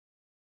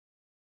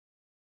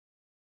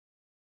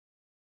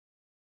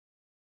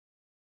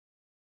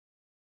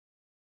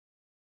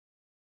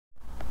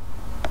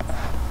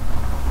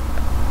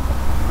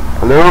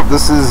Toledo.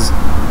 This is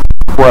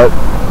what,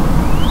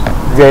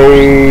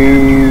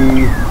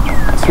 day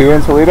 2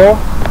 in Toledo?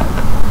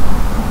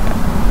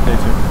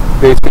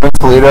 Day 2 in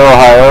Toledo,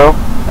 Ohio.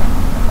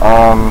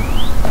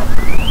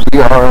 We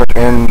are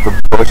in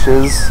the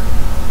bushes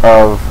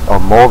of a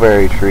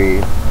mulberry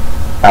tree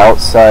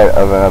outside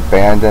of an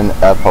abandoned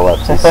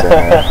epilepsy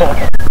center.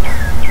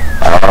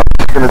 I'm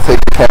going to take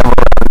the camera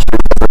and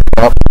shoot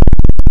everything up.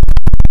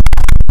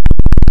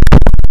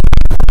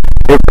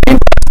 It rained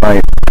last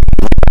night.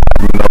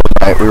 In the middle of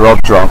the night. We were all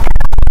drunk.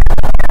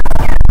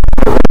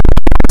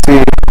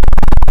 See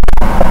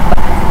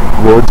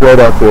woods right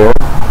out there.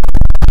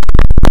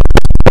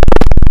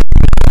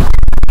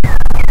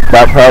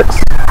 Backpacks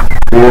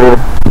here.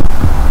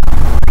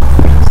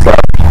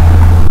 Stuff.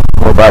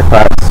 More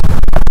backpacks.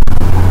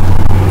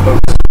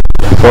 Books.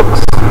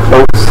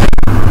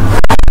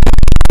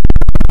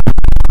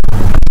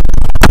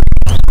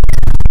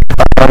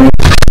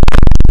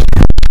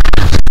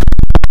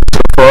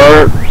 So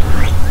far,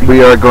 we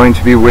are going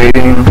to be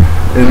waiting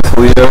in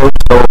Toledo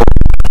till the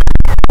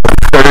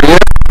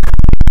 30th.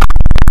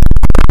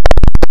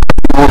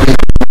 We will be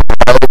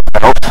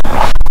out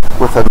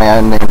with a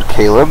man named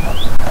Caleb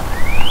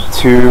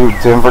to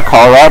Denver,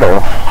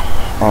 Colorado.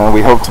 And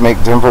we hope to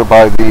make Denver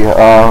by the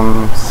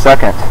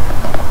 2nd.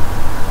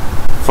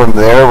 From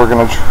there, we're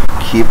going to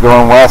keep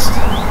going west,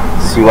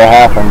 see what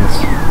happens.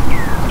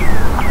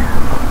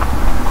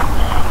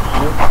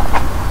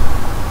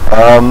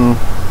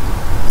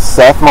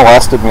 Seth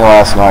molested me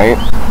last night.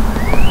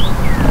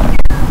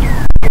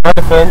 In my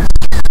defense,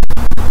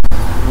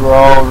 we were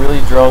all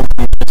really drunk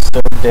and just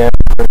so damn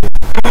pretty.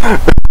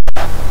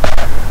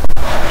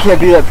 Can't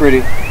be that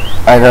pretty.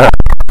 I know.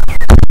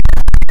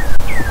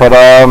 But,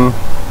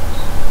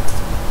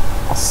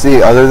 let's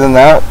see, other than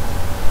that,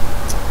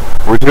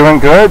 we're doing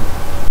good.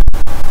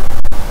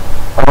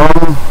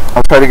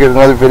 I'll try to get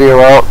another video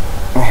out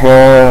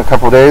here in a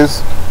couple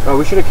days. Oh,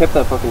 we should have kept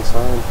that fucking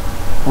sign.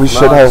 We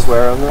should have.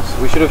 Swear on this.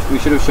 We should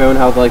have shown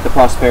how the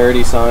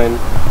prosperity sign.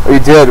 We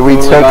did. We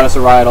got us a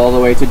ride all the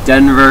way to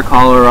Denver,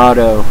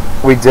 Colorado.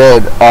 We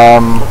did.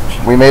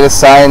 We made a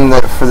sign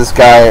that for this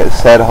guy. It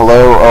said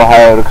 "Hello,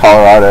 Ohio" to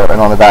Colorado, and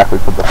on the back we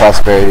put the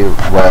prosperity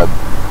web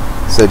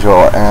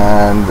sigil.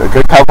 And a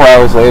good couple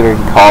hours later,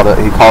 he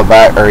called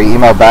back, or he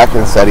emailed back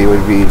and said he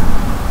would be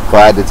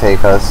glad to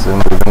take us,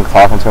 and we've been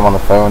talking to him on the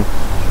phone.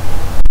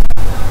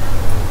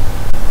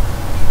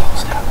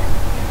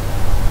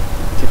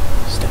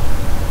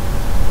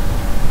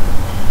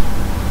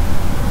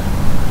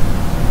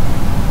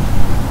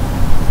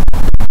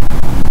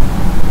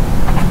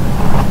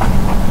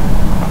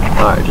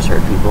 I just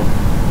heard people.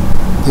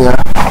 Yeah,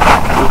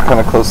 we're kind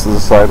of close to the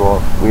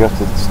sidewalk. We have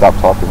to stop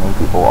talking when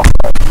people walk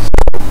by,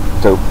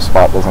 so dope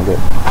spot doesn't get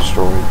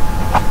destroyed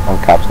and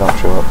cops don't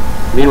show up.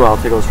 Meanwhile,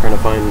 Tickle's trying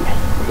to find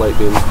light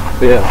beams.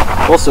 But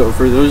yeah, also,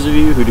 for those of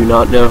you who do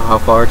not know how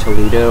far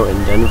Toledo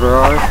and Denver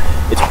are,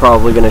 it's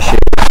probably going to shave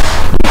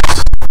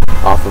weeks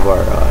off of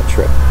our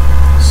trip.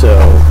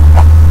 So,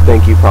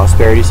 thank you,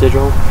 Prosperity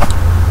Sigil.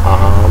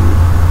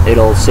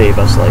 It'll save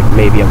us, like,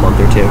 maybe a month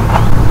or 2.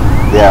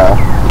 Yeah,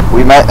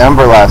 we met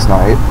Ember last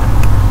night.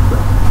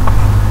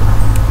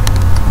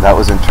 That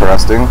was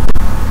interesting.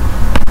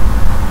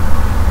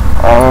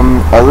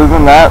 Other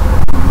than that,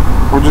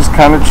 we're just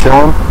kind of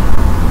chilling,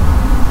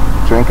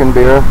 drinking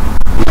beer,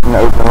 eating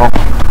oatmeal.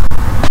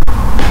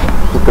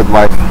 It's a good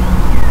life.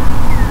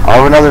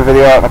 I'll have another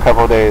video out in a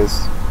couple of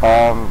days.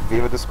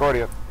 Viva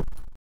Discordia.